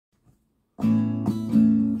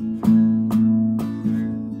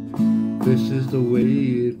This is the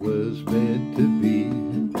way it was meant to be.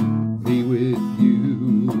 Me with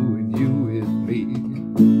you and you with me.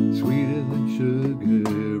 Sweeter than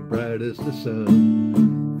sugar, bright as the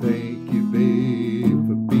sun. Thank you, babe,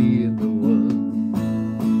 for being the one.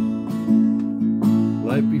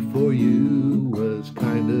 Life before you was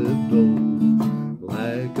kind of dull,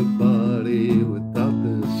 like a body without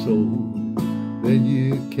the soul. Then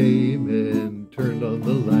you came and turned on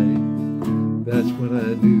the light. That's when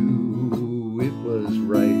I knew it was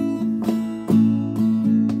right.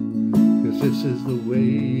 'Cause this is the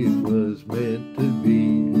way it was meant to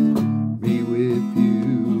be. Me with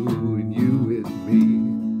you and you with me.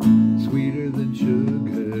 Sweeter than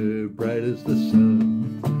sugar, bright as the sun.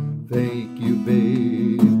 Thank you,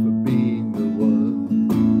 babe, for being the one.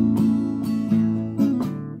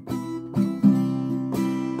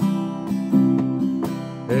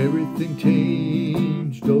 Everything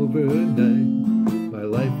changed overnight. My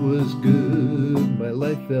life was good, my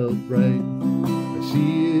life felt right. I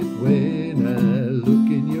see it when I look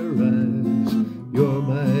in your eyes. You're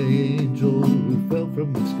my angel who fell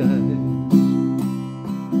from the skies.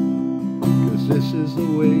 'Cause this is the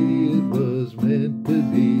way it was meant to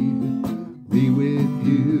be. Me with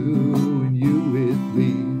you and you with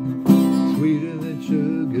me. Sweeter than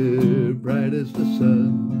sugar, bright as the sun.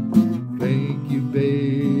 Thank you,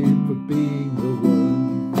 babe, for being the one.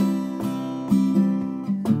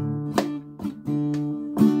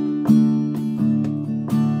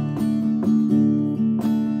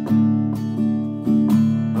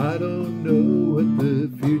 I don't know what the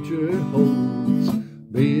future holds.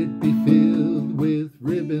 May it be filled with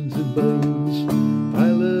ribbons and bows. I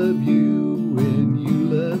love you and you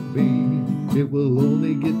love me. It will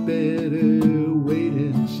only get better, wait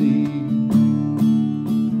and see.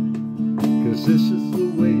 'Cause this is the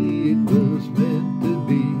way it was meant to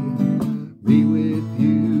be. Me with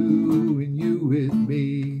you and you with me.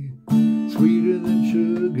 Sweeter than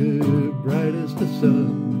sugar, bright as the sun.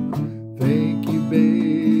 Thank you,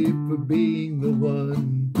 babe, for being the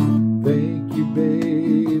one. Thank you,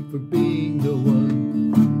 babe, for being